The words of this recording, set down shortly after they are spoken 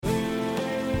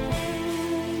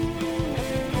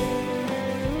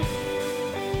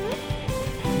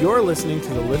You're listening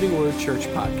to the Living Word Church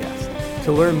podcast.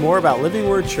 To learn more about Living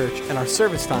Word Church and our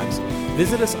service times,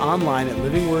 visit us online at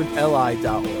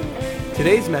livingwordli.org.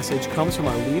 Today's message comes from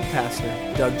our lead pastor,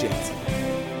 Doug Jansen.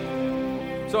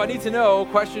 So I need to know,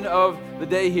 question of the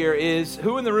day here is,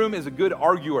 who in the room is a good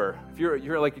arguer? If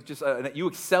you're like just, you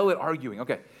excel at arguing.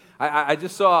 Okay. I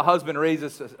just saw a husband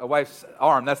raise a wife's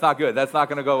arm. That's not good. That's not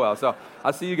going to go well. So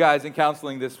I'll see you guys in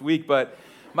counseling this week. But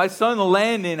my son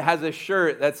Landon has a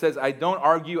shirt that says, I don't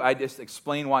argue, I just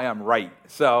explain why I'm right.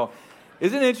 So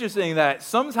isn't it interesting that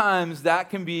sometimes that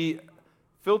can be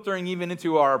filtering even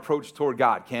into our approach toward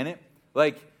God, can it?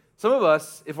 Like some of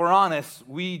us, if we're honest,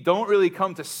 we don't really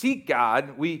come to seek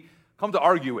God, we come to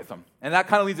argue with him. And that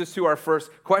kind of leads us to our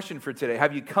first question for today.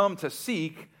 Have you come to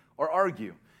seek or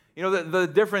argue? You know, the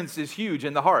difference is huge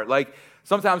in the heart. Like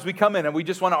sometimes we come in and we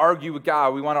just want to argue with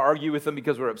God. We want to argue with him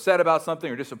because we're upset about something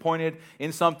or disappointed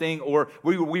in something, or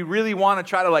we really want to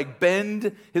try to like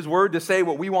bend his word to say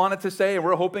what we want it to say, and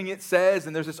we're hoping it says,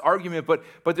 and there's this argument,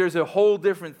 but there's a whole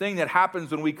different thing that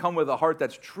happens when we come with a heart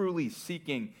that's truly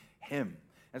seeking him.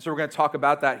 And so we're going to talk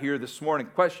about that here this morning.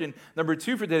 Question number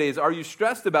 2 for today is, are you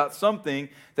stressed about something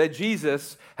that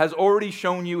Jesus has already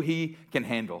shown you he can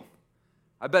handle?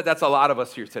 I bet that's a lot of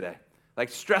us here today. Like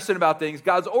stressing about things.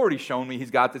 God's already shown me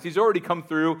he's got this. He's already come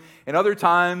through in other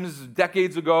times,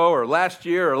 decades ago, or last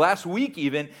year, or last week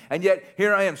even, and yet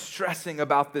here I am stressing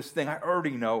about this thing I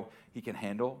already know he can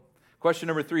handle. Question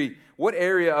number 3, what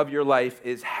area of your life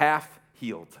is half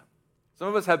healed? Some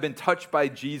of us have been touched by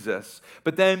Jesus,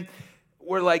 but then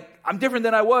we're like, I'm different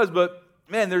than I was, but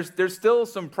man, there's still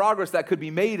some progress that could be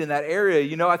made in that area.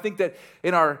 You know, I think that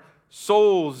in our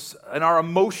souls and our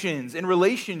emotions, in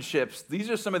relationships, these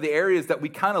are some of the areas that we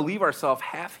kind of leave ourselves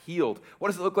half healed. What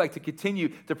does it look like to continue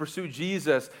to pursue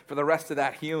Jesus for the rest of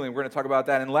that healing? We're going to talk about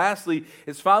that. And lastly,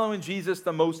 is following Jesus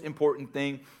the most important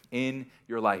thing in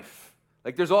your life?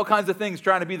 Like there's all kinds of things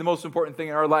trying to be the most important thing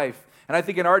in our life. And I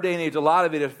think in our day and age, a lot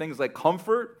of it are things like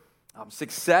comfort,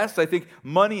 success, I think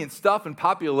money and stuff and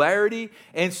popularity.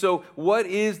 And so what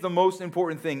is the most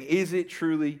important thing? Is it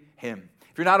truly him?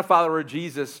 If you're not a follower of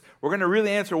Jesus, we're going to really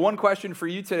answer one question for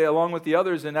you today along with the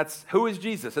others, and that's, who is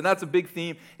Jesus? And that's a big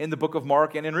theme in the book of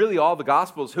Mark and in really all the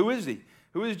Gospels. Who is he?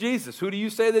 Who is Jesus? Who do you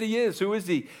say that he is? Who is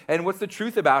he? And what's the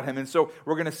truth about him? And so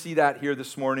we're going to see that here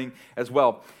this morning as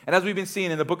well. And as we've been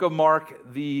seeing in the book of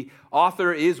Mark, the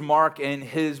author is Mark, and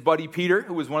his buddy Peter,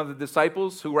 who was one of the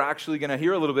disciples who we're actually going to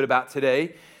hear a little bit about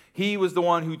today, he was the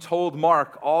one who told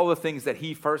Mark all the things that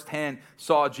he firsthand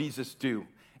saw Jesus do.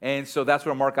 And so that's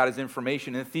where Mark got his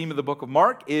information. And the theme of the book of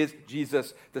Mark is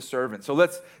Jesus the servant. So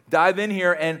let's dive in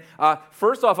here. And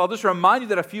first off, I'll just remind you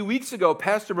that a few weeks ago,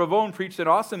 Pastor Bravone preached an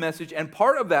awesome message. And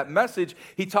part of that message,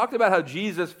 he talked about how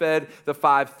Jesus fed the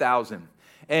 5,000.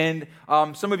 And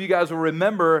some of you guys will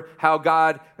remember how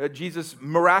Jesus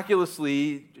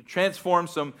miraculously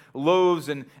transformed some loaves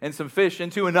and some fish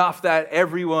into enough that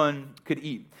everyone could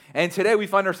eat. And today we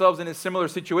find ourselves in a similar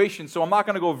situation. So I'm not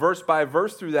going to go verse by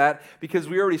verse through that because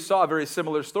we already saw a very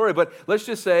similar story. But let's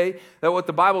just say that what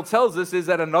the Bible tells us is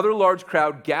that another large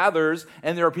crowd gathers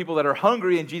and there are people that are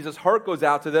hungry and Jesus' heart goes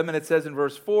out to them. And it says in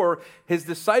verse 4, his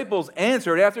disciples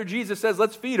answered, after Jesus says,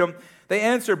 let's feed them, they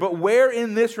answer, but where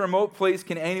in this remote place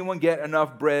can anyone get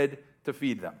enough bread to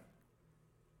feed them?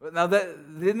 Now,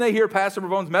 didn't they hear Pastor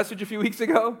Bravone's message a few weeks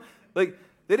ago? Like,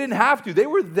 they didn't have to. They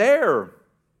were there.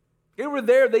 They were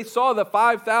there. They saw the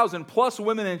 5,000 plus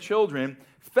women and children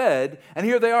fed. And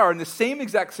here they are in the same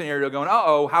exact scenario going,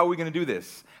 uh-oh, how are we going to do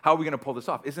this? How are we going to pull this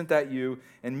off? Isn't that you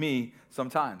and me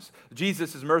sometimes?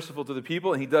 Jesus is merciful to the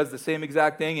people, and he does the same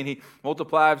exact thing, and he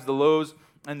multiplies the loaves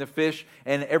and the fish,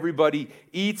 and everybody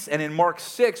eats. And in Mark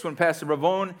 6, when Pastor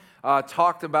Bravone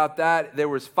talked about that, there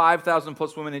was 5,000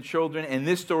 plus women and children. In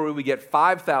this story, we get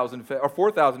 5,000 fed, or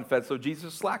 4,000 fed. So Jesus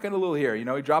is slacking a little here. You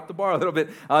know, he dropped the bar a little bit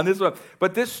on this one.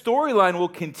 But this storyline will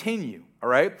continue. All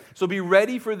right? So be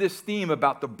ready for this theme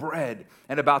about the bread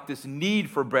and about this need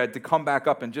for bread to come back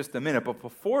up in just a minute. But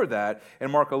before that,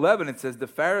 in Mark 11, it says, the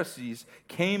Pharisees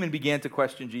came and began to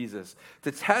question Jesus.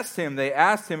 To test him, they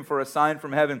asked him for a sign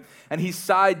from heaven. And he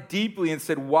sighed deeply and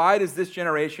said, why does this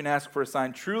generation ask for a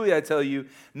sign? Truly, I tell you,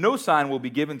 no sign will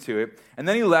be given to it. And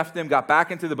then he left them, got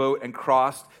back into the boat, and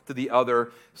crossed to the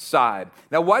other side.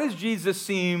 Now, why does Jesus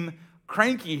seem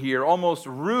cranky here, almost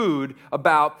rude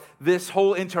about this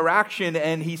whole interaction,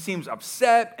 and he seems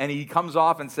upset, and he comes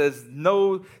off and says,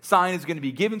 no sign is going to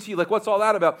be given to you. Like, what's all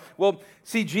that about? Well,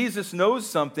 see, Jesus knows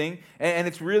something, and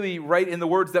it's really right in the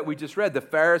words that we just read. The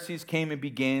Pharisees came and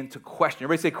began to question.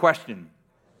 Everybody say question.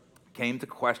 Came to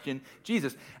question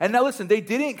Jesus. And now listen, they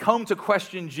didn't come to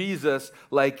question Jesus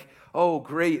like, oh,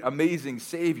 great, amazing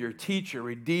Savior, teacher,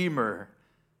 Redeemer.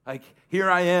 Like, here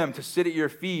I am to sit at your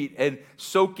feet and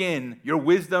soak in your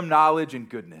wisdom, knowledge, and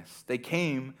goodness. They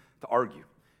came to argue.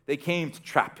 They came to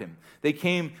trap him. They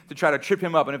came to try to trip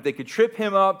him up. And if they could trip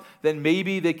him up, then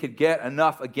maybe they could get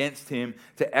enough against him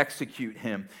to execute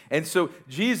him. And so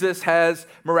Jesus has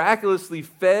miraculously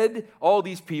fed all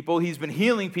these people. He's been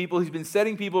healing people. He's been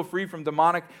setting people free from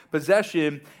demonic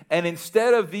possession. And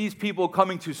instead of these people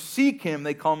coming to seek him,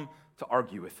 they come to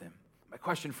argue with him. My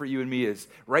question for you and me is,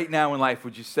 right now in life,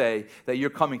 would you say that you're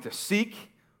coming to seek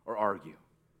or argue?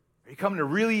 Are you coming to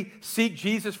really seek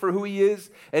Jesus for who he is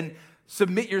and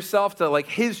submit yourself to like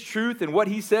his truth and what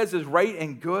he says is right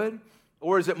and good?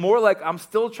 Or is it more like I'm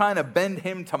still trying to bend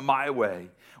him to my way?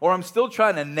 Or I'm still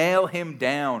trying to nail him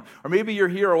down? Or maybe you're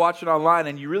here or watching online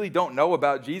and you really don't know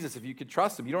about Jesus, if you could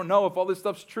trust him. You don't know if all this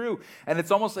stuff's true. And it's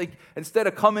almost like instead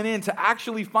of coming in to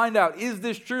actually find out, is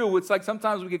this true? It's like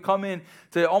sometimes we could come in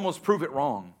to almost prove it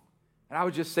wrong. And I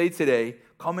would just say today,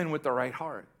 come in with the right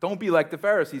heart. Don't be like the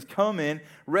Pharisees. Come in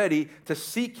ready to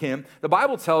seek him. The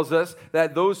Bible tells us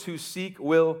that those who seek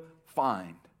will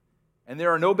find. And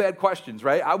there are no bad questions,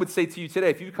 right? I would say to you today,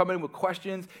 if you come in with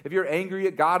questions, if you're angry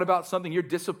at God about something, you're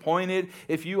disappointed,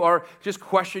 if you are just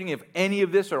questioning if any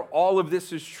of this or all of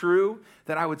this is true,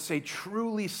 then I would say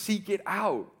truly seek it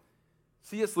out.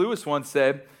 C.S. Lewis once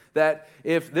said that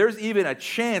if there's even a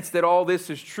chance that all this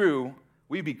is true,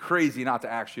 we'd be crazy not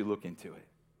to actually look into it.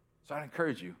 So I'd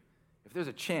encourage you, if there's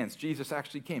a chance Jesus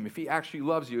actually came, if he actually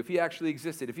loves you, if he actually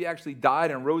existed, if he actually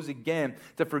died and rose again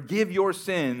to forgive your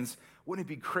sins, wouldn't it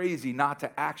be crazy not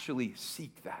to actually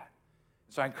seek that?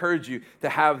 So I encourage you to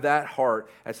have that heart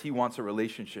as he wants a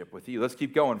relationship with you. Let's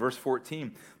keep going. Verse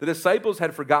 14. The disciples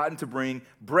had forgotten to bring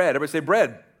bread. Everybody say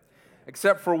bread.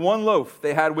 Except for one loaf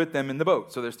they had with them in the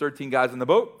boat. So there's 13 guys in the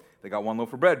boat. They got one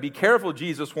loaf of bread. Be careful,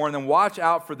 Jesus warned them. Watch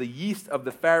out for the yeast of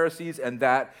the Pharisees and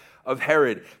that of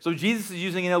Herod. So Jesus is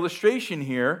using an illustration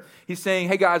here. He's saying,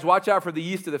 hey guys, watch out for the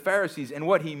yeast of the Pharisees. And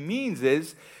what he means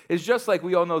is just like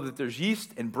we all know that there's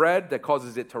yeast in bread that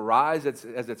causes it to rise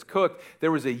as it's cooked,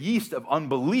 there was a yeast of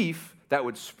unbelief that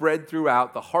would spread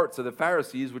throughout the hearts of the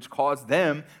Pharisees, which caused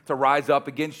them to rise up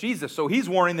against Jesus. So he's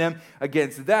warning them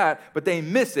against that, but they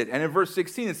miss it. And in verse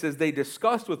 16, it says, they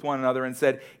discussed with one another and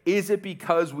said, is it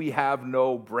because we have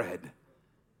no bread?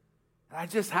 And I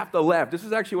just have to laugh. This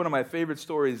is actually one of my favorite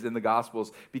stories in the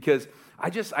Gospels because I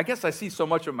guess I see so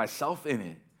much of myself in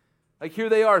it. Like here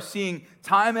they are seeing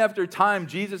time after time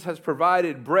Jesus has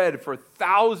provided bread for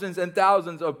thousands and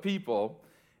thousands of people.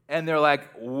 And they're like,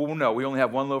 oh, no, we only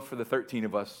have one loaf for the 13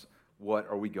 of us. What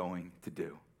are we going to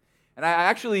do? And I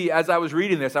actually, as I was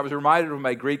reading this, I was reminded of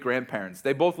my great-grandparents.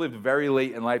 They both lived very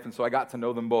late in life, and so I got to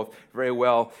know them both very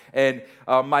well. And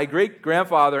my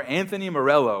great-grandfather, Anthony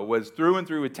Morello, was through and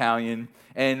through Italian,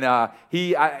 and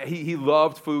he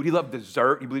loved food. He loved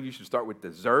dessert. He believed you should start with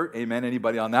dessert. Amen,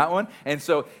 anybody on that one? And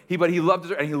so, he loved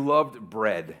dessert, and he loved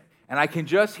bread. And I can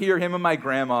just hear him and my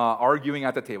grandma arguing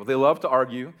at the table. They love to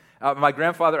argue. My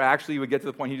grandfather actually would get to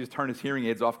the point he just turned his hearing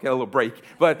aids off, get a little break.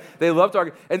 But they love to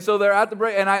argue. And so they're at the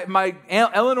break. And my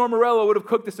Aunt Eleanor Morello would have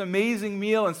cooked this amazing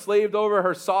meal and slaved over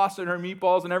her sauce and her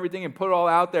meatballs and everything and put it all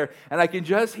out there. And I can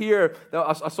just hear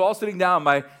us all sitting down,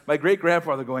 my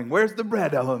great-grandfather going, where's the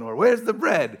bread, Eleanor? Where's the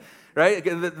bread? Right?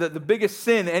 The biggest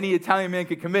sin any Italian man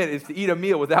could commit is to eat a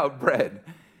meal without bread.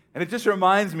 And it just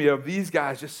reminds me of these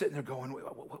guys just sitting there going,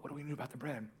 what do we do about the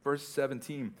bread? Verse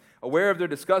 17. Aware of their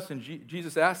discussion,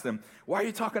 Jesus asked them, why are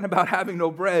you talking about having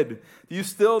no bread? Do you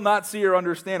still not see or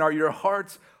understand? Are your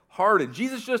hearts hardened?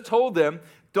 Jesus just told them,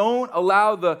 don't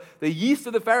allow the yeast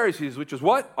of the Pharisees, which is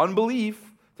what?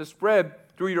 Unbelief, to spread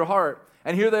through your heart.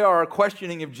 And here they are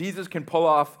questioning if Jesus can pull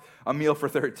off a meal for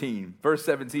 13. Verse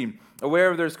 17.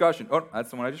 Aware of their discussion. Oh, that's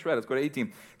the one I just read. Let's go to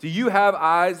 18. Do you have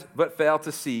eyes but fail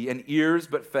to see and ears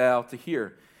but fail to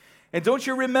hear? And don't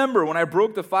you remember when I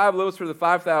broke the 5 loaves for the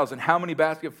 5,000, how many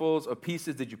basketfuls of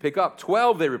pieces did you pick up?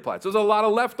 12, they replied. So there's a lot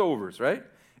of leftovers, right?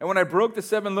 And when I broke the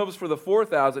 7 loaves for the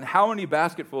 4,000, how many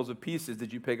basketfuls of pieces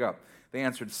did you pick up? They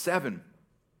answered, 7.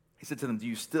 He said to them, do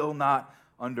you still not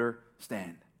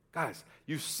understand? Guys,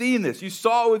 you've seen this. You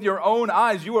saw it with your own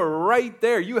eyes. You were right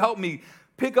there. You helped me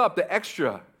pick up the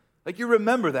extra. Like you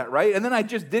remember that, right? And then I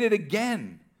just did it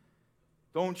again.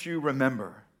 Don't you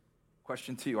remember?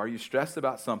 Question 2, are you stressed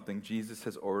about something Jesus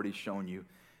has already shown you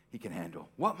he can handle?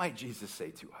 What might Jesus say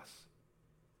to us?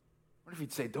 What if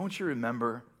he'd say, don't you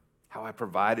remember how I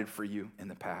provided for you in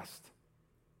the past?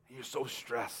 And you're so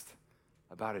stressed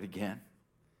about it again.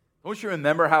 Don't you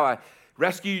remember how I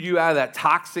rescued you out of that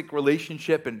toxic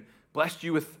relationship and blessed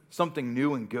you with something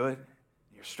new and good?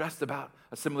 You're stressed about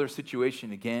a similar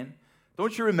situation again.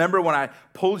 Don't you remember when I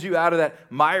pulled you out of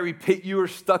that miry pit you were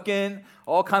stuck in,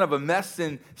 all kind of a mess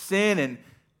in sin? And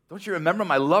don't you remember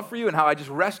my love for you and how I just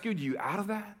rescued you out of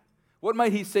that? What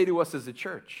might he say to us as a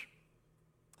church?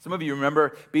 Some of you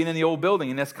remember being in the old building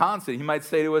in Wisconsin. He might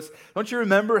say to us, don't you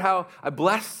remember how I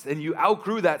blessed and you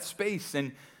outgrew that space?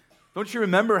 And don't you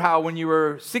remember how when you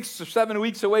were 6 or 7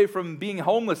 weeks away from being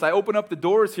homeless, I opened up the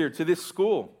doors here to this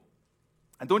school?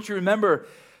 And don't you remember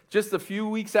just a few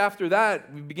weeks after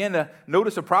that, we began to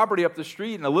notice a property up the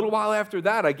street, and a little while after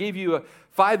that, I gave you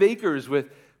 5 acres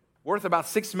worth about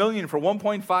 $6 million for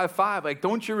 1.55. Like,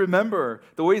 don't you remember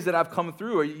the ways that I've come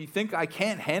through? Or you think I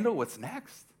can't handle what's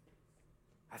next?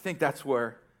 I think that's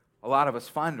where a lot of us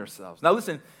find ourselves. Now,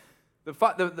 listen,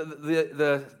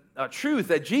 the truth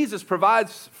that Jesus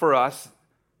provides for us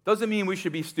doesn't mean we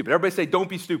should be stupid. Everybody say, don't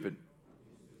be stupid.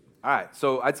 All right,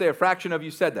 so I'd say a fraction of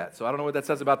you said that, so I don't know what that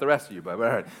says about the rest of you, but all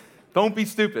right. Don't be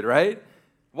stupid, right?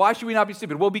 Why should we not be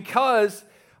stupid? Well, because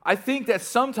I think that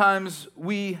sometimes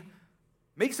we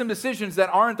make some decisions that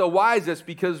aren't the wisest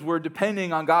because we're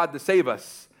depending on God to save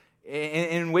us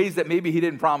in ways that maybe he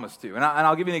didn't promise to. And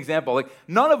I'll give you an example. Like,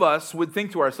 none of us would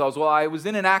think to ourselves, well, I was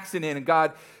in an accident and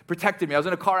God protected me. I was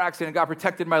in a car accident and God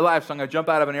protected my life, so I'm going to jump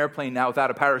out of an airplane now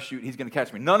without a parachute. He's going to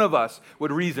catch me. None of us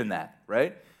would reason that,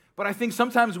 right? But I think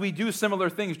sometimes we do similar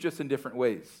things just in different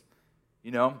ways.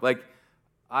 You know, like,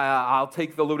 I'll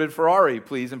take the loaded Ferrari,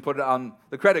 please, and put it on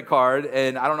the credit card,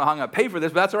 and I don't know how I'm going to pay for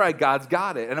this, but that's all right. God's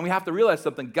got it. And then we have to realize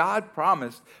something. God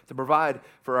promised to provide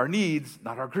for our needs,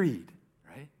 not our greed,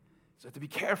 right? So we have to be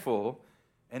careful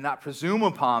and not presume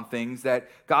upon things that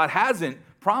God hasn't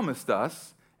promised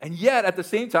us. And yet, at the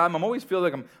same time, I'm always feel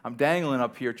like I'm dangling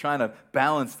up here trying to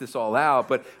balance this all out.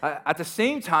 But at the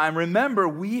same time, remember,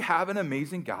 we have an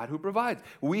amazing God who provides.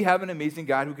 We have an amazing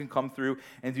God who can come through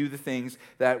and do the things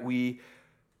that we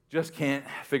just can't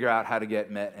figure out how to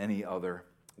get met any other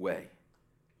way.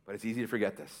 But it's easy to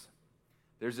forget this.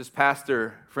 There's this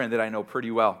pastor friend that I know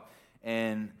pretty well,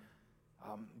 and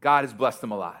God has blessed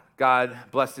him a lot. God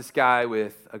blessed this guy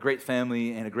with a great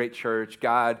family and a great church.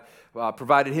 God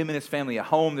provided him and his family a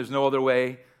home. There's no other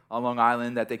way on Long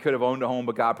Island that they could have owned a home,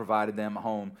 but God provided them a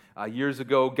home. Years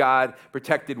ago, God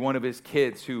protected one of his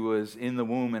kids who was in the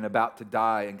womb and about to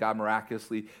die, and God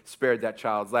miraculously spared that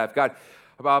child's life. God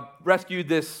rescued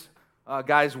this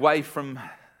guy's wife from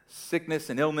sickness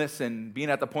and illness and being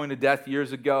at the point of death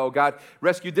years ago. God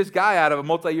rescued this guy out of a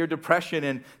multi-year depression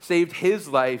and saved his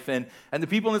life. And the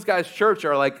people in this guy's church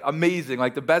are like amazing,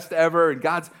 like the best ever, and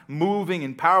God's moving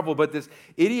and powerful. But this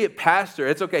idiot pastor,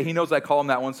 it's okay, he knows I call him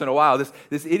that once in a while.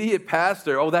 This idiot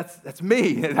pastor, oh, that's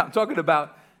me. And I'm talking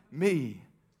about me.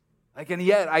 Like, and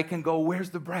yet I can go, where's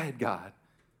the bread, God?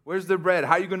 Where's the bread?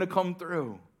 How are you going to come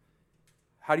through?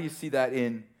 How do you see that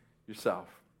in yourself?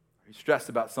 Are you stressed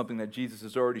about something that Jesus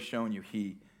has already shown you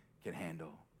he can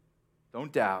handle?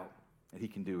 Don't doubt that he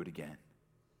can do it again.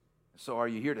 So are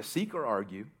you here to seek or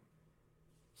argue?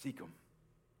 Seek him.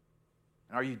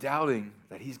 And are you doubting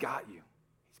that he's got you?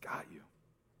 He's got you.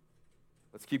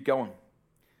 Let's keep going.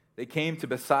 They came to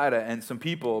Bethsaida, and some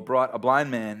people brought a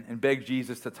blind man and begged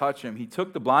Jesus to touch him. He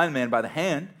took the blind man by the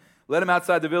hand, led him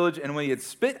outside the village, and when he had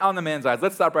spit on the man's eyes,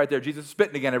 let's stop right there. Jesus is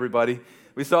spitting again, everybody.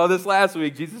 We saw this last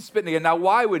week. Jesus is spitting again. Now,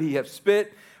 why would he have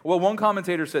spit? Well, one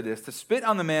commentator said this: to spit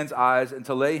on the man's eyes and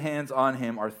to lay hands on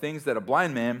him are things that a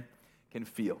blind man can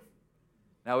feel.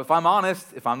 Now, if I'm honest,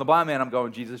 if I'm the blind man, I'm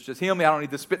going, Jesus, just heal me. I don't need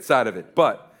the spit side of it.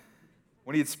 But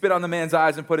when he had spit on the man's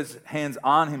eyes and put his hands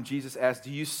on him, Jesus asked,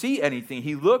 do you see anything?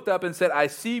 He looked up and said, I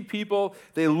see people.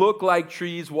 They look like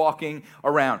trees walking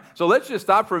around. So let's just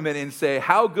stop for a minute and say,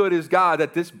 how good is God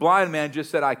that this blind man just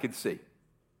said I could see?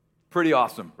 Pretty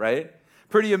awesome, right?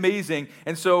 Pretty amazing.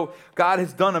 And so God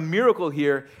has done a miracle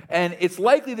here. And it's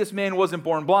likely this man wasn't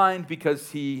born blind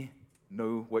because he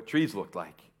knew what trees looked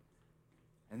like.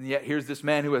 And yet here's this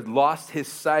man who had lost his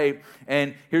sight,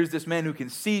 and here's this man who can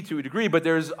see to a degree, but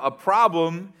there's a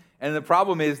problem, and the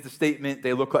problem is the statement,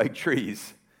 they look like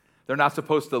trees. They're not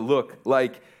supposed to look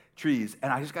like trees.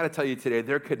 And I just got to tell you today,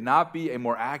 there could not be a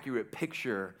more accurate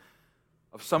picture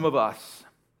of some of us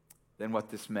than what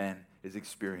this man is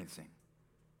experiencing.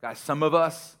 Guys, some of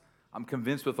us, I'm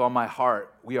convinced with all my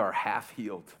heart, we are half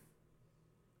healed.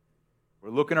 We're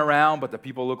looking around, but the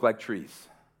people look like trees.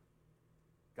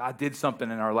 God did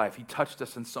something in our life. He touched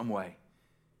us in some way.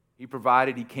 He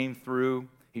provided, he came through,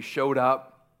 he showed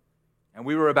up, and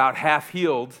we were about half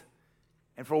healed,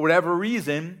 and for whatever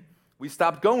reason, we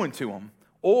stopped going to him.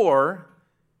 Or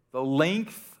the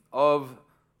length of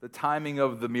the timing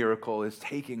of the miracle is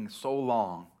taking so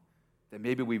long that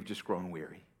maybe we've just grown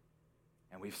weary,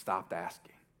 and we've stopped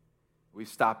asking. We've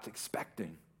stopped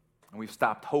expecting. and we've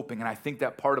stopped hoping. And I think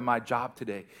that part of my job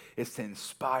today is to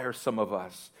inspire some of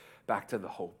us back to the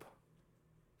hope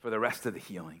for the rest of the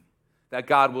healing, that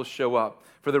God will show up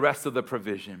for the rest of the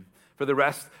provision, for the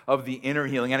rest of the inner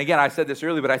healing. And again, I said this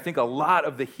earlier, but I think a lot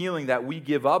of the healing that we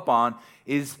give up on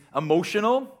is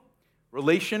emotional,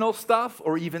 relational stuff,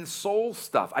 or even soul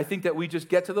stuff. I think that we just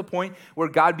get to the point where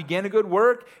God began a good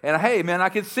work, and hey, man, I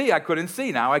can see. I couldn't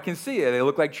see. Now I can see it. They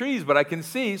look like trees, but I can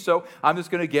see, so I'm just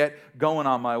going to get going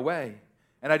on my way.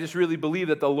 And I just really believe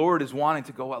that the Lord is wanting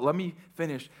to go, well, let me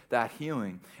finish that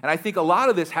healing. And I think a lot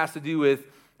of this has to do with,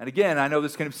 and again, I know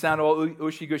this can sound all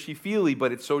ushy-gushy feely,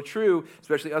 but it's so true,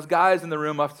 especially us guys in the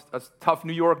room, us tough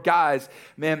New York guys,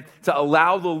 man, to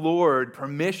allow the Lord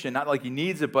permission, not like he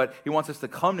needs it, but he wants us to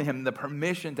come to him, the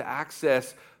permission to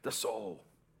access the soul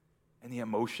and the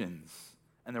emotions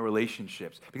and the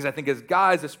relationships. Because I think as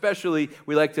guys especially,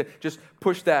 we like to just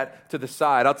push that to the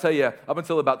side. I'll tell you, up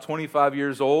until about 25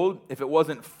 years old, if it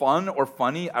wasn't fun or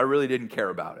funny, I really didn't care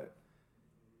about it.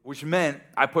 Which meant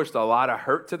I pushed a lot of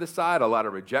hurt to the side, a lot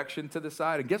of rejection to the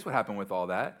side. And guess what happened with all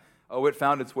that? Oh, it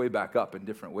found its way back up in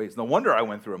different ways. No wonder I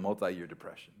went through a multi-year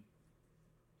depression.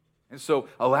 And so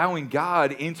allowing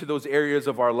God into those areas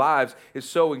of our lives is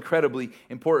so incredibly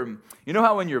important. You know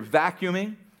how when you're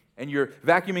vacuuming, and you're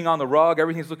vacuuming on the rug,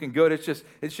 everything's looking good, it's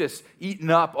just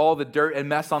eating up all the dirt and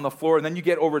mess on the floor, and then you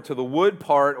get over to the wood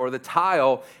part or the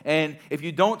tile, and if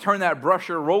you don't turn that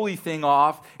brusher rolly thing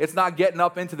off, it's not getting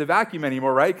up into the vacuum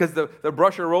anymore, right? Because the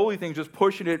brusher rolly thing just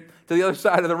pushing it to the other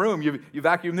side of the room. You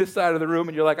vacuum this side of the room,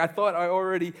 and you're like, I thought I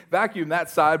already vacuumed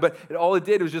that side, but all it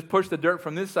did was just push the dirt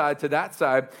from this side to that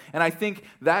side. And I think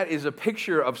that is a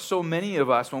picture of so many of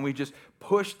us when we just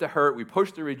push the hurt, we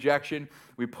push the rejection,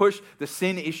 we push the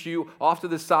sin issue off to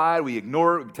the side, we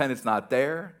ignore it, we pretend it's not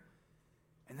there,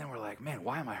 and then we're like, man,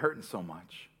 why am I hurting so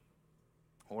much?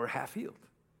 Well, we're half healed.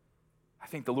 I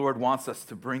think the Lord wants us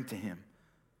to bring to him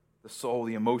the soul,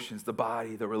 the emotions, the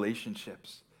body, the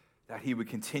relationships, that he would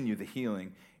continue the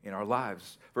healing in our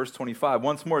lives. Verse 25,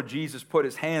 once more Jesus put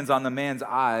his hands on the man's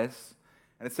eyes,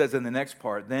 and it says in the next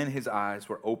part, then his eyes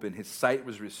were opened, his sight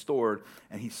was restored,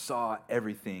 and he saw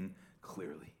everything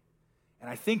clearly. And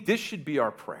I think this should be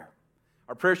our prayer.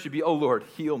 Our prayer should be, oh Lord,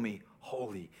 heal me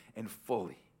wholly and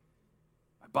fully.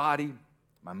 My body,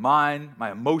 my mind,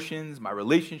 my emotions, my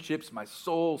relationships, my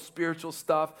soul, spiritual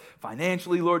stuff,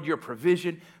 financially, Lord, your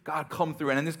provision. God, come through.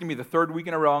 And this is going to be the third week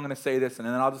in a row I'm going to say this, and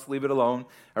then I'll just leave it alone,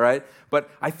 all right? But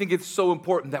I think it's so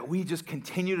important that we just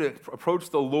continue to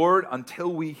approach the Lord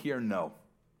until we hear no,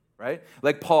 right?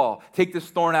 Like Paul, take this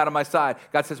thorn out of my side.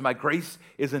 God says, my grace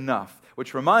is enough.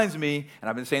 Which reminds me, and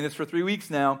I've been saying this for 3 weeks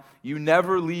now, you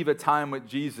never leave a time with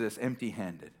Jesus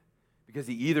empty-handed. Because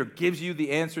he either gives you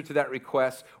the answer to that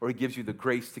request or he gives you the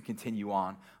grace to continue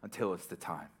on until it's the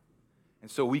time. And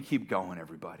so we keep going,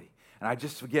 everybody. And I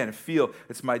just, again, feel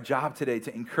it's my job today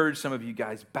to encourage some of you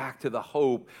guys back to the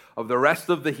hope of the rest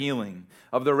of the healing,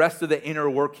 of the rest of the inner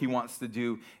work he wants to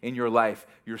do in your life,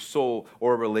 your soul,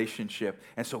 or a relationship.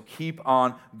 And so keep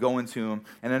on going to him.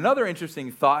 And another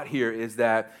interesting thought here is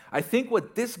that I think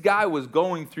what this guy was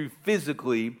going through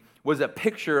physically was a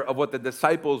picture of what the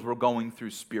disciples were going through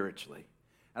spiritually.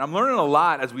 And I'm learning a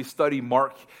lot as we study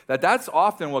Mark that that's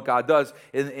often what God does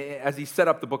as he set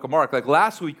up the book of Mark. Like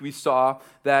last week we saw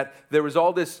that there was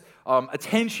all this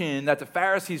attention that the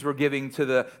Pharisees were giving to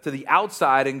the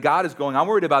outside, and God is going, I'm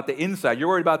worried about the inside. You're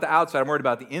worried about the outside. I'm worried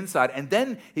about the inside. And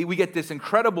then we get this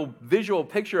incredible visual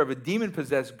picture of a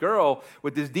demon-possessed girl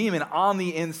with this demon on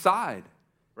the inside.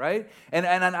 Right? And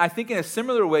I think in a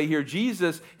similar way here,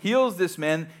 Jesus heals this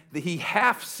man that he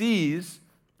half sees.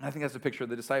 And I think that's a picture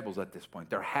of the disciples at this point.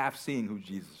 They're half seeing who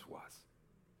Jesus was.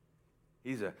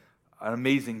 He's an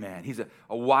amazing man. He's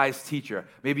a wise teacher,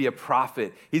 maybe a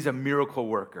prophet. He's a miracle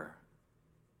worker.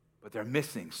 But they're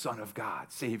missing Son of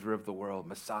God, Savior of the world,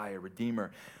 Messiah,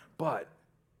 Redeemer. But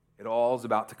it all is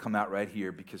about to come out right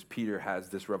here because Peter has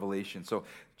this revelation. So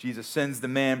Jesus sends the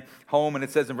man home, and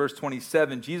it says in verse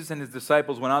 27, Jesus and his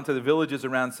disciples went on to the villages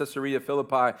around Caesarea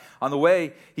Philippi. On the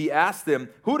way, he asked them,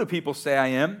 who do people say I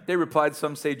am? They replied,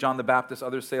 some say John the Baptist,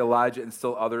 others say Elijah, and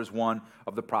still others one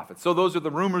of the prophets. So those are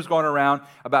the rumors going around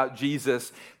about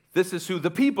Jesus. This is who the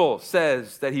people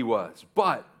says that he was.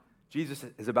 But Jesus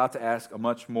is about to ask a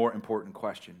much more important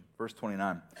question. Verse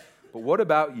 29, but what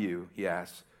about you, he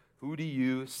asks, who do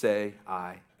you say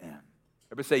I am?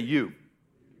 Everybody say you.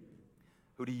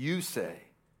 Who do you say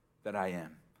that I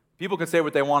am? People can say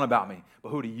what they want about me, but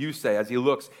who do you say as he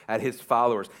looks at his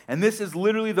followers? And this is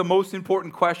literally the most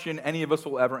important question any of us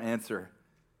will ever answer.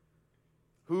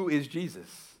 Who is Jesus?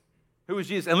 Who is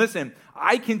Jesus? And listen,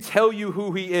 I can tell you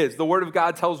who he is. The Word of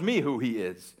God tells me who he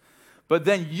is. but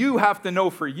then you have to know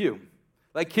for you.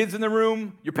 Like kids in the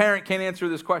room, your parent can't answer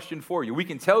this question for you. We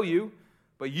can tell you,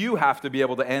 but you have to be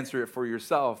able to answer it for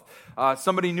yourself.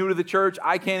 Somebody new to the church,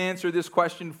 I can't answer this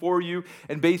question for you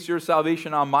and base your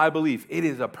salvation on my belief. It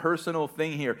is a personal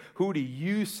thing here. Who do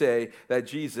you say that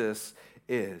Jesus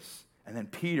is? And then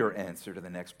Peter answered to the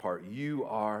next part, you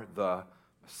are the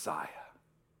Messiah.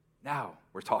 Now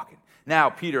we're talking.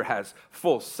 Now Peter has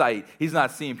full sight. He's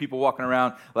not seeing people walking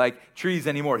around like trees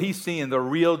anymore. He's seeing the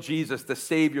real Jesus, the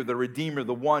Savior, the Redeemer,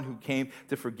 the one who came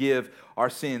to forgive our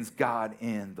sins, God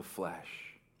in the flesh.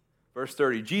 Verse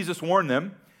 30, Jesus warned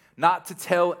them not to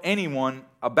tell anyone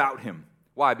about him.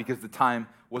 Why? Because the time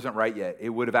wasn't right yet. It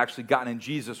would have actually gotten in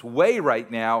Jesus' way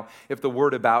right now if the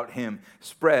word about him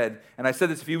spread. And I said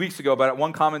this a few weeks ago, but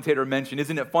one commentator mentioned,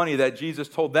 isn't it funny that Jesus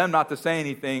told them not to say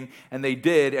anything, and they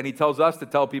did, and he tells us to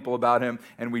tell people about him,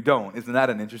 and we don't. Isn't that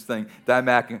an interesting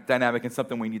dynamic and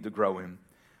something we need to grow in?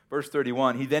 Verse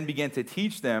 31, he then began to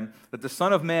teach them that the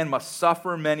Son of Man must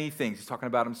suffer many things. He's talking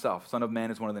about himself. Son of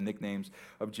Man is one of the nicknames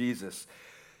of Jesus.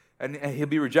 And he'll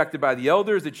be rejected by the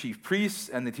elders, the chief priests,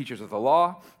 and the teachers of the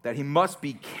law, that he must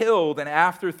be killed and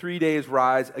after 3 days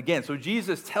rise again. So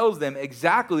Jesus tells them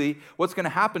exactly what's going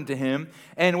to happen to him.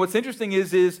 And what's interesting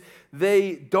is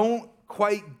they don't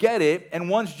quite get it. And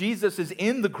once Jesus is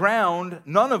in the ground,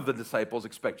 none of the disciples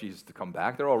expect Jesus to come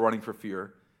back. They're all running for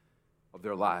fear of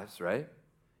their lives, right?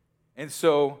 And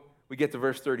so we get to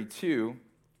verse 32.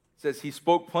 It says, he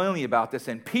spoke plainly about this,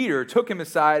 and Peter took him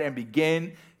aside and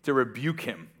began to rebuke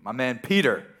him. My man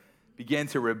Peter began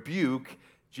to rebuke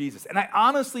Jesus. And I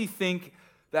honestly think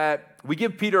that we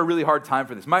give Peter a really hard time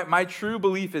for this. My true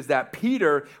belief is that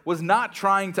Peter was not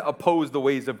trying to oppose the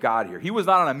ways of God here. He was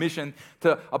not on a mission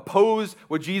to oppose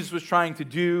what Jesus was trying to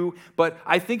do, but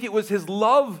I think it was his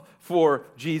love for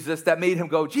Jesus that made him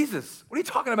go, Jesus, what are you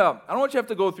talking about? I don't want you to have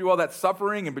to go through all that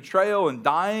suffering and betrayal and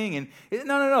dying. And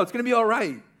no, it's going to be all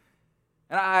right.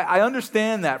 And I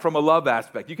understand that from a love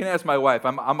aspect. You can ask my wife.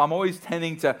 I'm always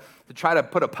tending to try to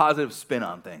put a positive spin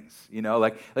on things. You know,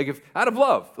 like if out of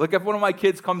love, like if one of my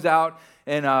kids comes out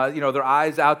and their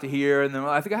eyes out to here, and then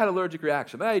I think I had an allergic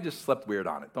reaction. But I just slept weird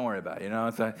on it. Don't worry about it. You know,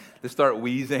 so they start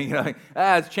wheezing. You know, like,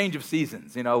 it's change of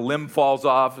seasons. You know, limb falls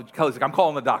off. Kelly's like, I'm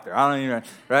calling the doctor. I don't even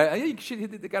right.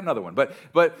 They got another one, but.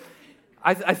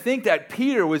 I think that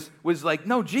Peter was like,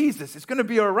 no, Jesus, it's going to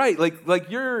be all right. Like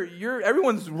you're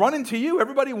everyone's running to you.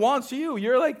 Everybody wants you.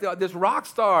 You're like this rock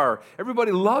star.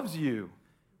 Everybody loves you.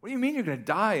 What do you mean you're going to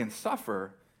die and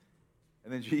suffer?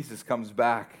 And then Jesus comes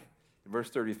back in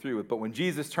verse 33. But when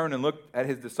Jesus turned and looked at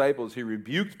his disciples, he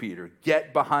rebuked Peter.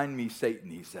 Get behind me, Satan,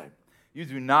 he said. You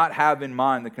do not have in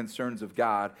mind the concerns of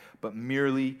God, but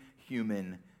merely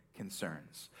human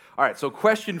concerns. All right, so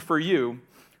question for you.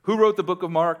 Who wrote the book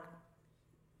of Mark?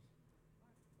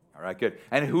 All right, good.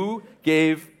 And who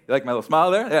gave, you like my little smile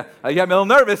there? Yeah, you got me a little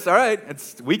nervous. All right,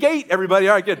 it's week 8, everybody.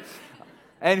 All right, good.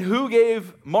 And who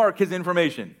gave Mark his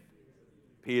information?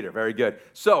 Peter, very good.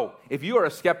 So if you are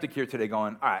a skeptic here today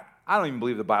going, all right, I don't even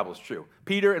believe the Bible is true.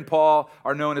 Peter and Paul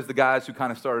are known as the guys who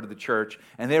kind of started the church,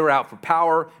 and they were out for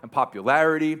power and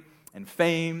popularity and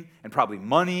fame and probably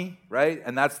money, right?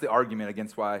 And that's the argument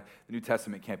against why the New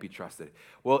Testament can't be trusted.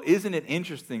 Well, isn't it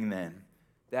interesting then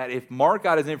that if Mark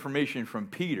got his information from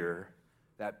Peter,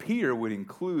 that Peter would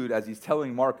include, as he's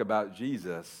telling Mark about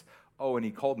Jesus, oh, and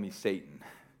he called me Satan.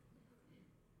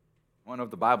 I don't know if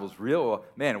the Bible's real.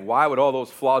 Man, why would all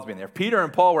those flaws be in there? If Peter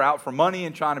and Paul were out for money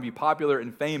and trying to be popular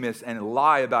and famous and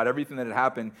lie about everything that had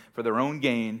happened for their own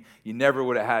gain, you never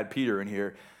would have had Peter in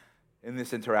here in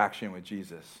this interaction with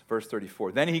Jesus. Verse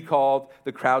 34, then he called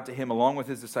the crowd to him along with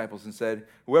his disciples and said,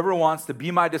 whoever wants to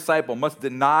be my disciple must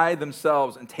deny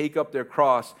themselves and take up their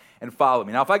cross and follow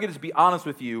me. Now, if I could just be honest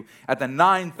with you, at the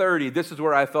 9:30, this is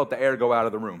where I felt the air go out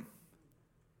of the room.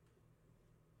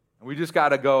 And we just got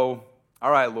to go,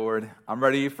 all right, Lord, I'm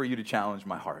ready for you to challenge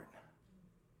my heart.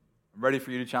 I'm ready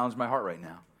for you to challenge my heart right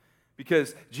now.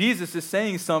 Because Jesus is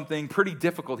saying something pretty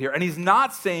difficult here. And he's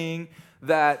not saying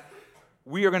that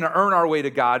we are going to earn our way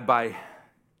to God by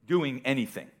doing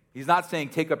anything. He's not saying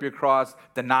take up your cross,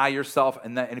 deny yourself,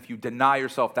 and if you deny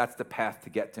yourself, that's the path to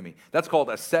get to me. That's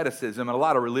called asceticism, and a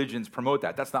lot of religions promote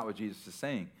that. That's not what Jesus is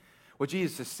saying. What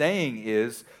Jesus is saying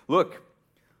is, look,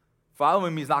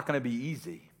 following me is not going to be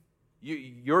easy.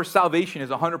 Your salvation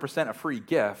is 100% a free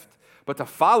gift, but to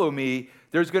follow me,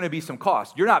 there's going to be some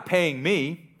cost. You're not paying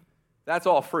me. That's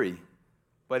all free.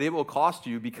 But it will cost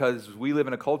you because we live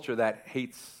in a culture that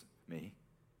hates me,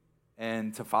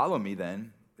 and to follow me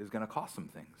then is going to cost some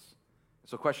things.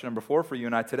 So question number 4 for you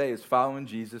and I today is following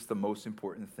Jesus the most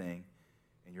important thing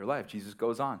in your life. Jesus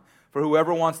goes on. For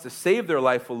whoever wants to save their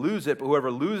life will lose it, but whoever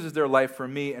loses their life for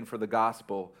me and for the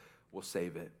gospel will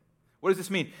save it. What does this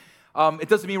mean? It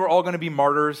doesn't mean we're all going to be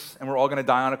martyrs and we're all going to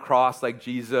die on a cross like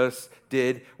Jesus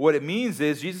did. What it means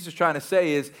is, Jesus is trying to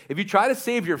say is, if you try to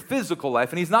save your physical life,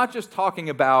 and he's not just talking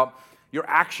about your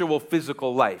actual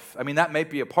physical life. I mean, that might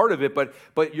be a part of it,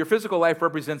 but your physical life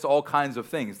represents all kinds of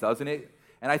things, doesn't it?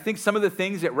 And I think some of the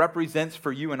things it represents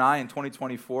for you and I in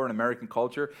 2024 in American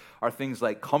culture are things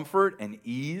like comfort and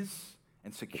ease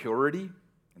and security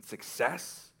and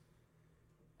success.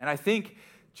 And I think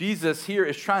Jesus here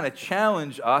is trying to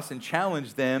challenge us and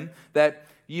challenge them that,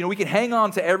 we can hang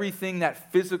on to everything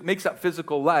that makes up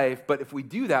physical life, but if we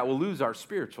do that, we'll lose our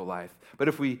spiritual life. But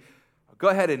if we go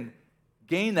ahead and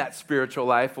gain that spiritual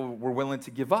life, we're willing to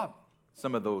give up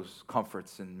some of those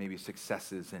comforts and maybe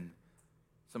successes and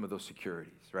some of those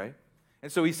securities, right?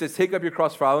 And so he says, take up your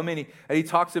cross, follow me. And he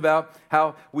talks about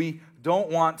how we don't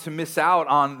want to miss out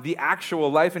on the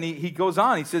actual life. And he goes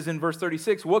on, he says in verse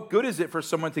 36, what good is it for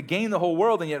someone to gain the whole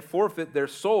world and yet forfeit their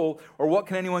soul? Or what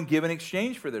can anyone give in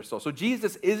exchange for their soul? So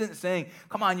Jesus isn't saying,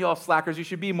 come on, y'all slackers, you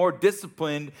should be more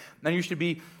disciplined and you should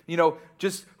be,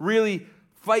 just really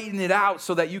fighting it out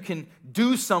so that you can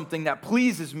do something that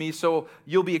pleases me so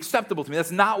you'll be acceptable to me.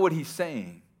 That's not what he's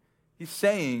saying. He's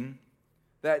saying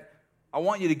that I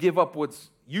want you to give up what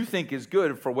you think is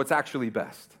good for what's actually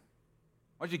best.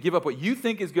 I want you to give up what you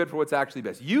think is good for what's actually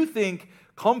best. You think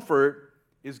comfort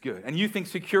is good, and you think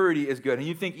security is good, and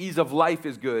you think ease of life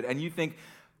is good, and you think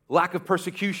lack of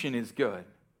persecution is good.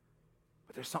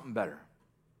 But there's something better.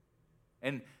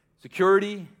 And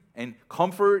security and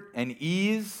comfort and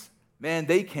ease, man,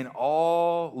 they can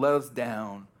all let us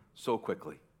down so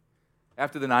quickly.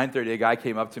 After the 9:30, a guy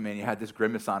came up to me, and he had this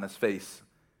grimace on his face.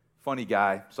 Funny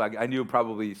guy, so I knew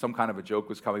probably some kind of a joke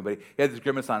was coming, but he had this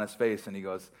grimace on his face, and he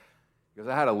goes,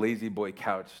 I had a lazy boy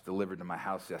couch delivered to my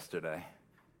house yesterday,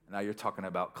 and now you're talking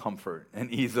about comfort and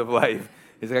ease of life.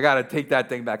 He's like, I got to take that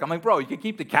thing back. I'm like, bro, you can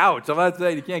keep the couch. I'm not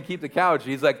saying you can't keep the couch.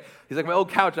 He's like, my old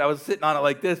couch, I was sitting on it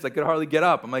like this. I could hardly get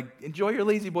up. I'm like, enjoy your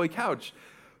lazy boy couch.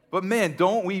 But man,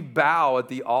 don't we bow at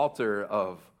the altar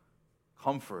of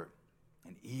comfort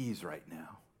and ease right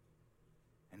now?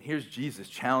 And here's Jesus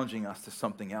challenging us to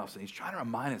something else. And he's trying to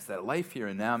remind us that life here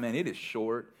and now, man, it is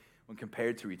short when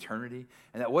compared to eternity.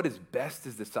 And that what is best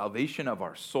is the salvation of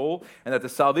our soul. And that the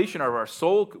salvation of our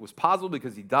soul was possible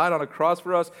because he died on a cross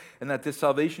for us. And that this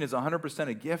salvation is 100%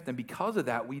 a gift. And because of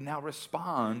that, we now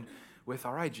respond with,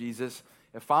 all right, Jesus,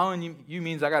 if following you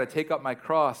means I got to take up my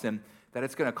cross and that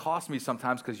it's going to cost me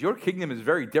sometimes because your kingdom is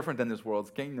very different than this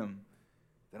world's kingdom,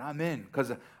 then I'm in.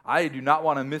 Because I do not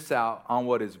want to miss out on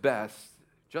what is best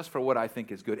just for what I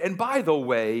think is good. And by the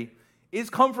way, is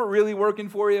comfort really working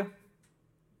for you?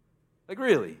 Like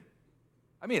really?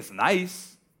 I mean, it's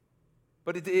nice,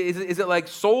 but is it like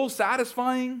soul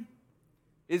satisfying?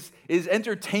 Is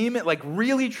entertainment like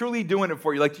really truly doing it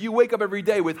for you? Like do you wake up every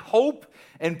day with hope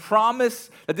and promise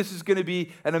that this is going to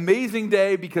be an amazing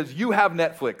day because you have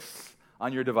Netflix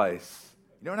on your device?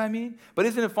 You know what I mean? But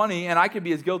isn't it funny, and I could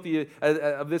be as guilty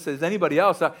of this as anybody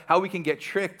else, how we can get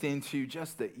tricked into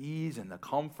just the ease and the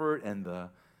comfort and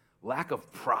the lack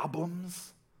of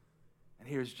problems. And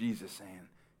here's Jesus saying,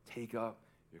 take up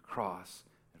your cross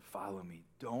and follow me.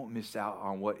 Don't miss out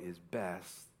on what is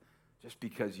best just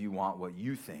because you want what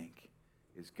you think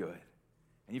is good.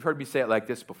 And you've heard me say it like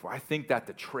this before. I think that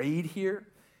the trade here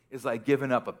is like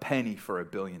giving up a penny for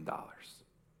 $1 billion.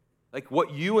 Like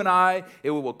what you and I,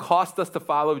 it will cost us to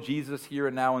follow Jesus here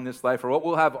and now in this life, or what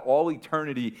we'll have all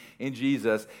eternity in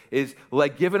Jesus, is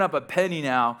like giving up a penny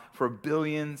now for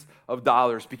billions of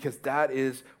dollars, because that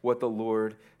is what the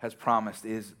Lord has promised,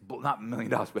 is not $1 million,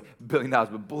 but $1 billion,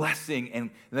 but blessing and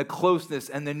the closeness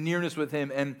and the nearness with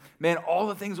him. And man, all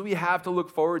the things we have to look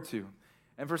forward to.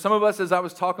 And for some of us, as I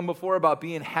was talking before about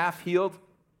being half-healed,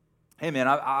 hey, man,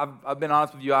 I've been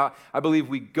honest with you. I believe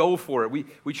we go for it.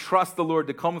 We trust the Lord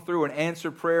to come through and answer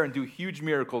prayer and do huge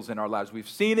miracles in our lives. We've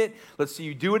seen it. Let's see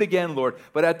you do it again, Lord.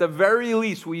 But at the very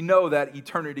least, we know that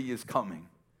eternity is coming.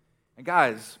 And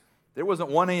guys, there wasn't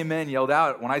one amen yelled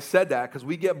out when I said that, because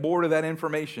we get bored of that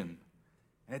information.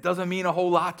 And it doesn't mean a whole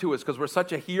lot to us because we're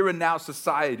such a here and now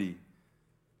society.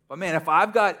 But man, if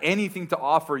I've got anything to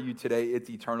offer you today, it's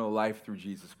eternal life through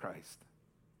Jesus Christ.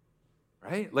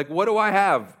 Right? Like, what do I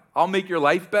have? I'll make your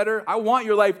life better. I want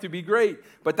your life to be great,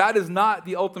 but that is not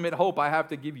the ultimate hope I have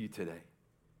to give you today.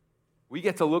 We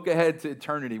get to look ahead to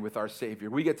eternity with our Savior.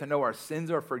 We get to know our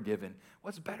sins are forgiven.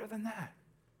 What's better than that?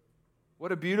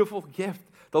 What a beautiful gift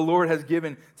the Lord has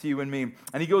given to you and me.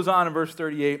 And he goes on in verse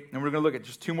 38, and we're going to look at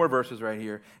just 2 more verses right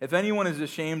here. If anyone is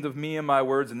ashamed of me and my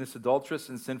words in this adulterous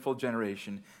and sinful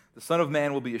generation, the Son of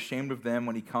Man will be ashamed of them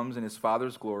when he comes in his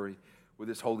Father's glory with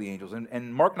his holy angels.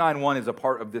 And Mark 9:1 is a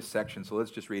part of this section, so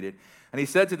let's just read it. And he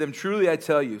said to them, truly I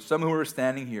tell you, some who are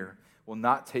standing here will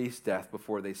not taste death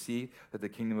before they see that the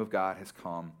kingdom of God has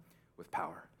come with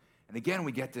power. And again,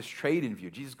 we get this trade in view.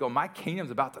 Jesus goes, my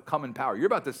kingdom's about to come in power. You're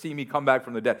about to see me come back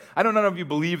from the dead. I don't know if you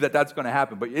believe that that's going to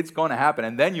happen, but it's going to happen,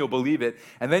 and then you'll believe it,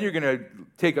 and then you're going to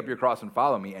take up your cross and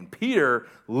follow me. And Peter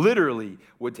literally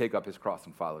would take up his cross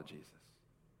and follow Jesus.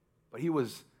 But he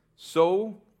was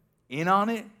so in on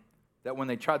it that when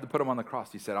they tried to put him on the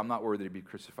cross, he said, I'm not worthy to be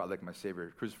crucified like my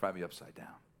Savior. Crucify me upside down.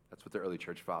 That's what the early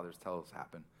church fathers tell us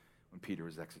happened when Peter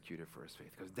was executed for his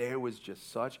faith. Because there was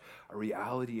just such a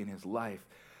reality in his life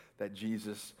that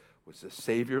Jesus was the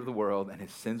Savior of the world and his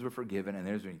sins were forgiven, and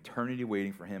there's an eternity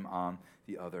waiting for him on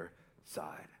the other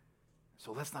side.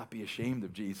 So let's not be ashamed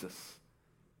of Jesus.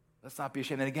 Let's not be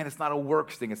ashamed. And again, it's not a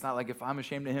works thing. It's not like if I'm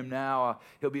ashamed of him now,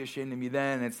 he'll be ashamed of me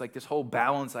then. And it's like this whole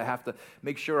balance. I have to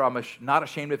make sure I'm not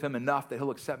ashamed of him enough that he'll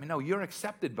accept me. No, you're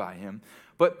accepted by him.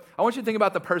 But I want you to think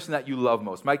about the person that you love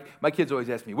most. My kids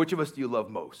always ask me, which of us do you love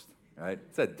most? Right?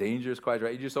 It's a dangerous question,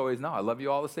 right? You just always know, I love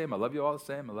you all the same. I love you all the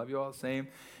same. I love you all the same.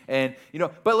 And,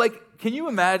 but like, can you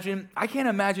imagine? I can't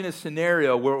imagine a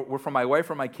scenario where for my wife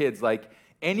or my kids, like,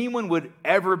 anyone would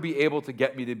ever be able to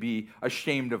get me to be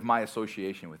ashamed of my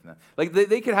association with them. Like,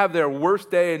 they could have their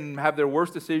worst day and have their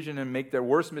worst decision and make their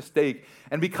worst mistake.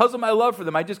 And because of my love for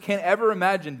them, I just can't ever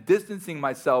imagine distancing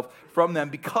myself from them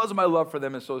because my love for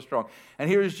them is so strong. And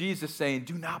here's Jesus saying,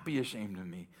 do not be ashamed of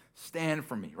me. Stand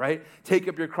for me, right? Take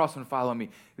up your cross and follow me.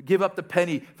 Give up the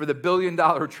penny for the $1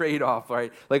 billion trade-off,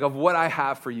 right? Like of what I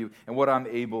have for you and what I'm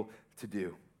able to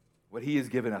do. What he has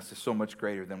given us is so much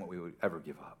greater than what we would ever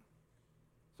give up.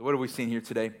 So what have we seen here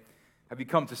today? Have you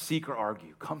come to seek or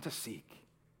argue? Come to seek.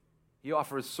 He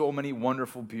offers so many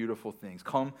wonderful, beautiful things.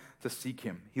 Come to seek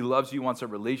him. He loves you, wants a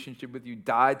relationship with you,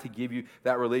 died to give you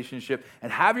that relationship.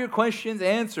 And have your questions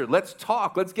answered. Let's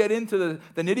talk. Let's get into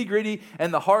the nitty-gritty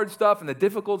and the hard stuff and the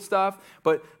difficult stuff.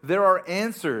 But there are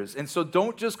answers. And so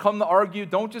don't just come to argue.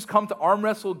 Don't just come to arm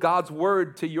wrestle God's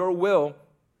word to your will.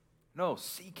 No,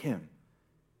 seek him.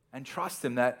 And trust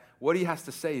him that what he has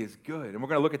to say is good. And we're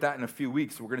going to look at that in a few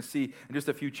weeks. We're going to see in just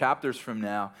a few chapters from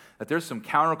now that there's some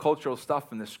countercultural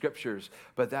stuff in the scriptures,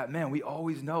 but that, man, we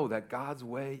always know that God's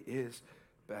way is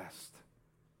best.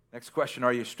 Next question,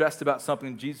 are you stressed about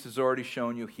something Jesus has already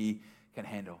shown you he can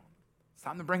handle? It's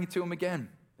time to bring it to him again.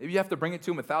 Maybe you have to bring it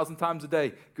to him 1,000 times a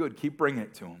day. Good, keep bringing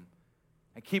it to him.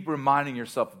 And keep reminding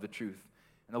yourself of the truth.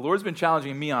 And the Lord's been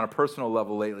challenging me on a personal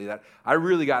level lately that I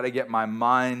really got to get my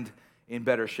mind in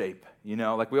better shape,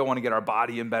 like we all want to get our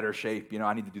body in better shape.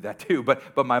 I need to do that too.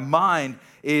 But my mind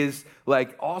is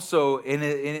like also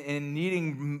in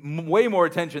needing way more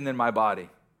attention than my body.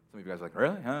 Some of you guys are like,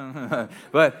 really?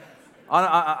 But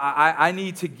I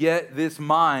need to get this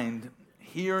mind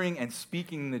hearing and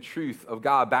speaking the truth of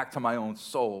God back to my own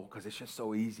soul, because it's just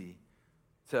so easy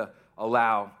to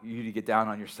allow you to get down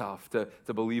on yourself,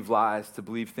 to believe lies, to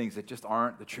believe things that just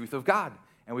aren't the truth of God.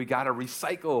 And we got to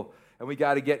recycle, and we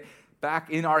got to get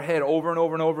back in our head over and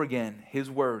over and over again, his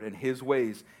word and his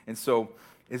ways. And so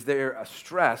is there a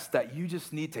stress that you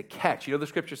just need to catch? The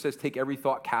scripture says, take every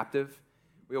thought captive.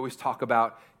 We always talk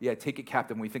about, take it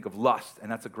captive when we think of lust,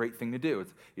 and that's a great thing to do.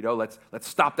 It's, let's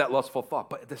stop that lustful thought.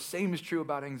 But the same is true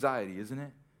about anxiety, isn't it?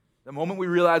 The moment we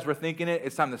realize we're thinking it,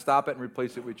 it's time to stop it and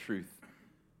replace it with truth.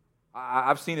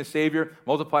 I've seen a Savior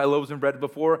multiply loaves and bread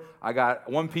before. I got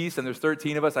one piece, and there's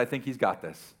 13 of us. I think he's got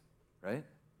this, right?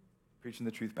 Preaching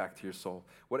the truth back to your soul.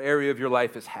 What area of your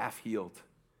life is half healed?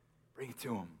 Bring it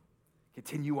to him.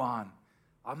 Continue on.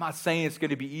 I'm not saying it's going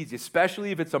to be easy,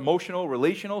 especially if it's emotional,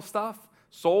 relational stuff,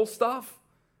 soul stuff.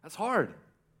 That's hard,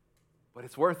 but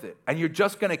it's worth it. And you're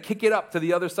just going to kick it up to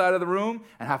the other side of the room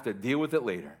and have to deal with it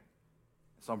later.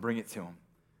 So bring it to him.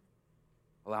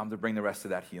 Allow him to bring the rest of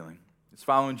that healing. Is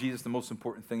following Jesus the most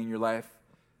important thing in your life?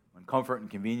 When comfort and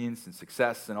convenience and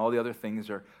success and all the other things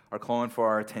are clawing for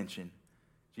our attention,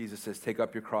 Jesus says, take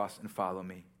up your cross and follow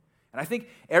me. And I think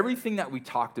everything that we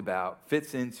talked about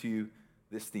fits into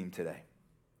this theme today.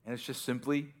 And it's just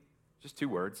simply, just 2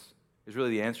 words. It's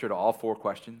really the answer to all 4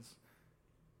 questions.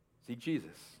 Seek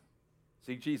Jesus.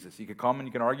 Seek Jesus. You can come and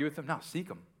you can argue with him. No, seek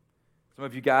him. Some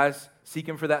of you guys, seek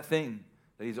him for that thing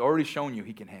that he's already shown you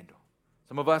he can handle.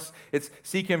 Some of us, it's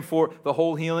seek him for the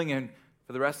whole healing, and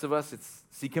for the rest of us, it's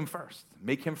seek him first.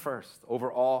 Make him first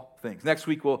over all things. Next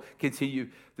week, we'll continue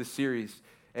this series.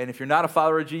 And if you're not a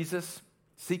follower of Jesus,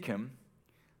 seek him.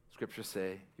 Scriptures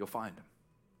say you'll find him.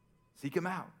 Seek him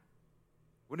out.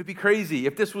 Wouldn't it be crazy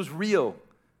if this was real?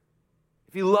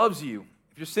 If he loves you,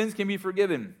 if your sins can be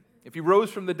forgiven, if he rose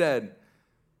from the dead,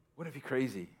 wouldn't it be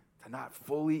crazy to not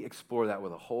fully explore that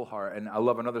with a whole heart? And I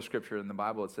love another scripture in the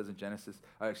Bible. It says in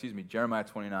Jeremiah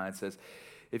 29, it says,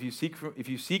 if you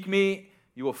seek me,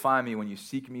 you will find me when you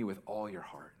seek me with all your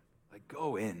heart. Like,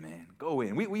 go in, man. Go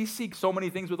in. We seek so many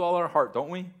things with all our heart, don't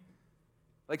we?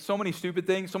 Like so many stupid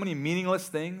things, so many meaningless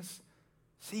things.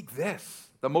 Seek this,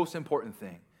 the most important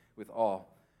thing, with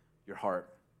all your heart.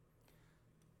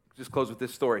 Just close with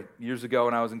this story. Years ago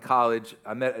when I was in college,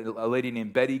 I met a lady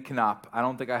named Betty Knopp. I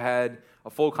don't think I had a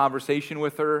full conversation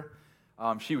with her.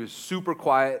 She was super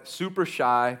quiet, super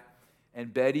shy.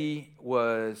 And Betty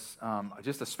was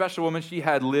just a special woman. She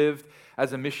had lived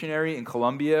as a missionary in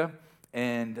Colombia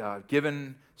and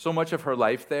given so much of her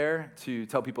life there to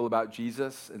tell people about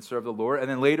Jesus and serve the Lord. And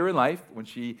then later in life, when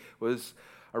she was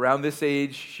around this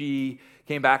age, she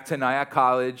came back to Nyack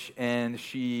College and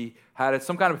she had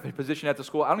some kind of position at the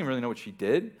school. I don't even really know what she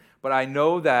did, but I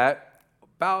know that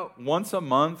about once a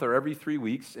month or every 3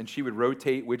 weeks, and she would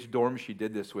rotate which dorm she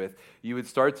did this with, you would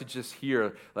start to just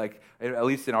hear, like, at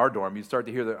least in our dorm, you'd start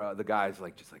to hear the guys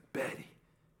just like, Betty,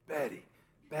 Betty,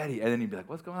 Betty. And then you'd be like,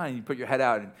 what's going on? And you put your head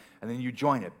out, and then you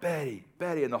join it, Betty,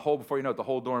 Betty. And before you know it, the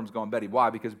whole dorm's going Betty. Why?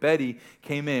 Because Betty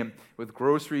came in with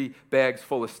grocery bags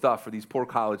full of stuff for these poor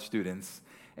college students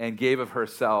and gave of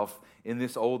herself in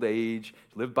this old age,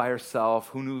 lived by herself.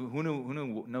 Who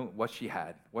knew what she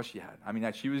had? I mean,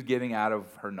 that she was giving out of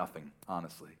her nothing,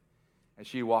 honestly. And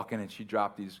she'd walk in and she'd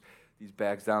drop these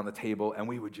bags down on the table, and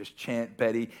we would just chant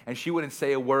Betty. And she wouldn't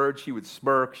say a word. She would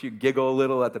smirk. She'd giggle a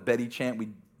little at the Betty chant.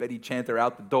 We'd Betty chant her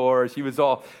out the door. She was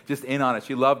all just in on it.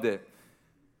 She loved it.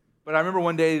 But I remember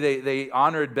one day they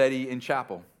honored Betty in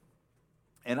chapel.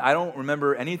 And I don't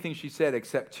remember anything she said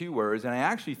except 2 words. And I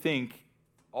actually think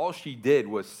all she did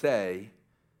was say,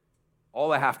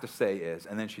 all I have to say is,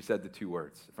 and then she said the 2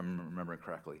 words, if I'm remembering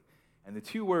correctly. And the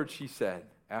 2 words she said,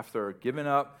 after giving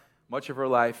up much of her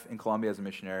life in Colombia as a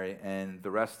missionary and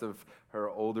the rest of her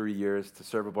older years to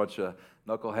serve a bunch of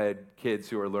knucklehead kids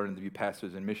who are learning to be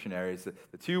pastors and missionaries,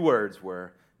 the 2 words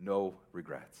were, no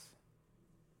regrets.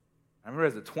 I remember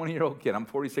as a 20-year-old kid, I'm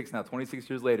 46 now, 26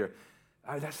 years later,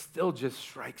 that still just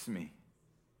strikes me.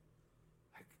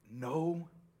 Like, no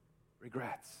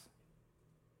regrets.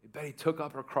 Betty took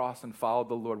up her cross and followed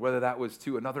the Lord, whether that was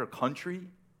to another country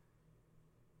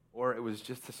or it was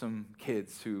just to some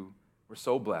kids who were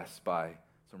so blessed by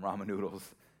some ramen noodles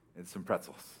and some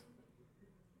pretzels.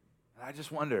 And I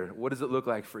just wonder, what does it look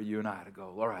like for you and I to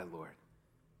go, all right, Lord,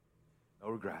 no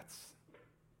regrets,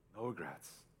 no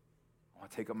regrets. I want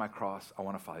to take up my cross. I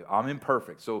want to follow you. I'm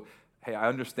imperfect, so hey, I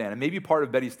understand. And maybe part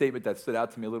of Betty's statement that stood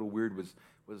out to me a little weird was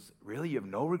really, you have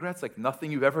no regrets? Like nothing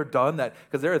you've ever done? That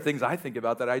because there are things I think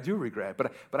about that I do regret.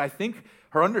 But I think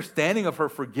her understanding of her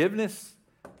forgiveness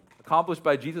accomplished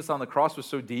by Jesus on the cross was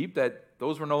so deep that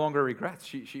those were no longer regrets.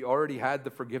 She already had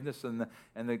the forgiveness and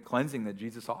the cleansing that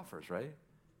Jesus offers, right?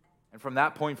 And from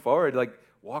that point forward, like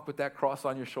walk with that cross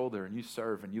on your shoulder and you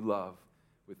serve and you love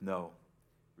with no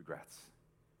regrets.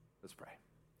 Let's pray.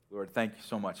 Lord, thank you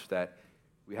so much that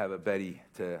we have a Betty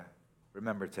to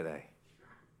remember today.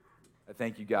 I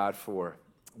thank you, God, for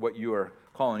what you are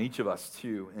calling each of us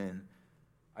to. And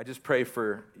I just pray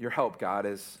for your help, God,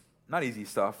 as not easy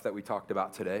stuff that we talked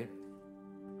about today,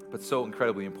 but so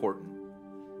incredibly important.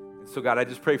 And so, God, I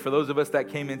just pray for those of us that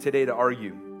came in today to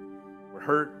argue. We're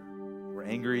hurt, we're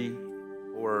angry,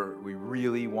 or we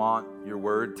really want your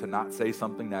word to not say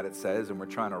something that it says, and we're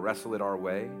trying to wrestle it our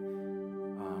way.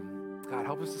 God,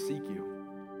 help us to seek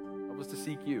you. Help us to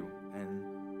seek you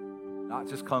and not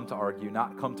just come to argue,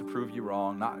 not come to prove you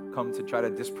wrong, not come to try to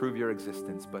disprove your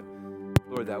existence, but,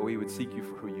 Lord, that we would seek you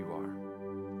for who you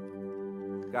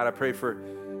are. God, I pray for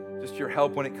just your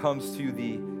help when it comes to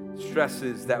the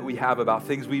stresses that we have about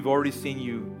things we've already seen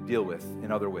you deal with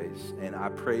in other ways. And I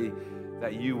pray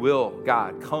that you will,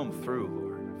 God, come through,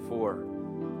 Lord, for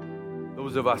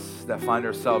those of us that find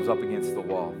ourselves up against the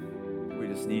wall. We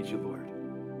just need you, Lord.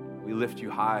 We lift you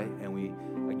high and we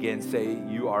again say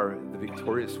you are the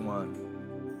victorious one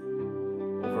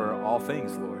over all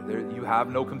things, Lord. You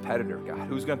have no competitor, God.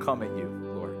 Who's going to come at you,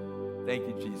 Lord? Thank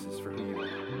you, Jesus, for who you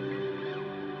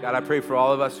are. God, I pray for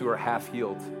all of us who are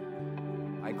half-healed.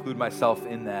 I include myself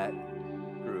in that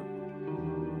group.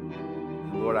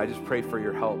 And Lord, I just pray for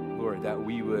your help, Lord, that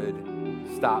we would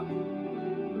stop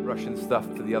rushing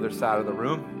stuff to the other side of the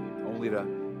room, only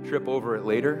to trip over it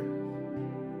later.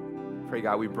 Pray,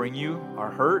 God, we bring you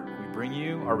our hurt, we bring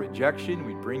you our rejection,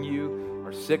 we bring you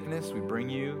our sickness, we bring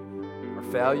you our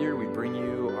failure, we bring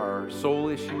you our soul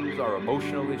issues, our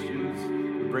emotional issues,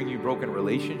 we bring you broken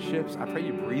relationships. I pray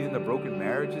you breathe into broken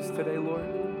marriages today, Lord.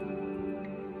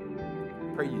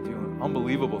 I pray you do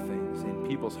unbelievable things in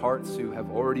people's hearts who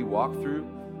have already walked through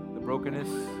the brokenness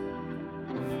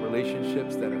of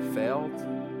relationships that have failed.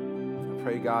 I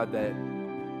pray, God, that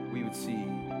we would see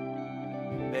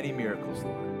many miracles,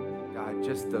 Lord. God,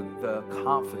 just the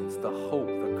confidence, the hope,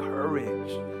 the courage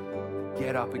to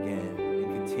get up again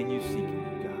and continue seeking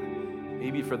you, God.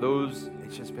 Maybe for those,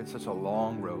 it's just been such a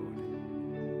long road.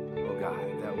 Oh, God,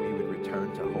 that we would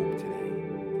return to hope today,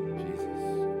 Jesus.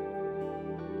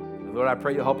 And Lord, I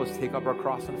pray you'll help us take up our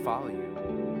cross and follow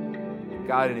you.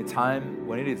 God, in a time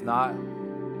when it is not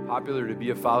popular to be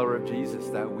a follower of Jesus,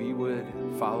 that we would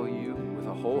follow you with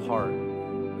a whole heart,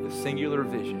 with a singular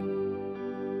vision,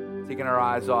 taking our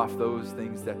eyes off those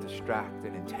things that distract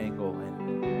and entangle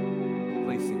and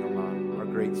placing them on our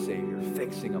great Savior,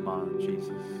 fixing them on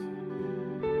Jesus.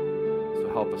 So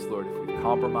help us, Lord, if we've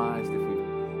compromised, if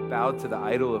we've bowed to the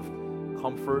idol of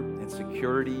comfort and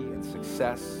security and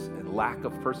success and lack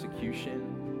of persecution,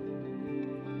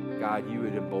 God, you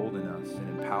would embolden us and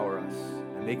empower us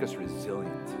and make us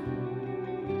resilient. Thank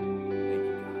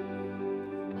you,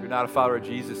 God. If you're not a follower of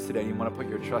Jesus today, you want to put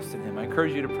your trust in him, I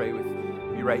encourage you to pray with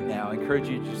me right now. I encourage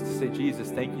you just to say, Jesus,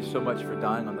 thank you so much for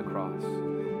dying on the cross.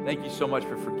 Thank you so much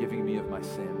for forgiving me of my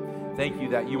sin. Thank you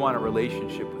that you want a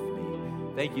relationship with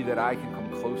me. Thank you that I can come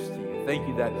close to you. Thank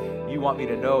you that you want me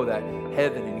to know that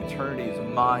heaven and eternity is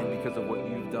mine because of what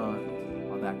you've done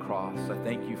on that cross. I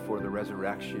thank you for the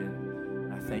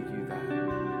resurrection. I thank you that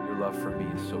your love for me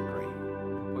is so great.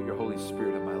 Put your Holy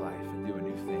Spirit in my life and do a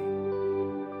new thing.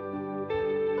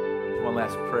 There's one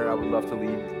last prayer I would love to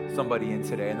lead somebody in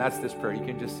today, and that's this prayer. You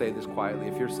can just say this quietly.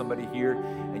 If you're somebody here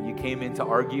and you came in to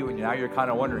argue and now you're kind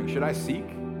of wondering, should I seek?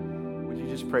 Would you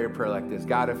just pray a prayer like this?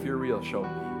 God, if you're real, show me.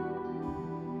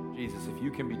 Jesus, if you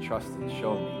can be trusted,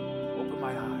 show me. Open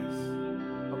my eyes.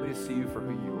 Help me to see you for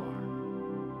who you are.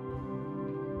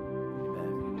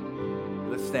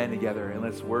 Let's stand together and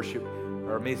let's worship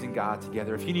our amazing God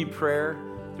together. If you need prayer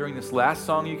during this last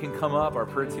song, you can come up. Our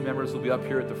prayer team members will be up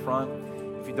here at the front.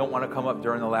 If you don't want to come up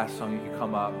during the last song, you can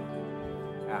come up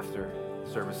after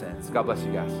service ends. God bless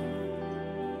you guys.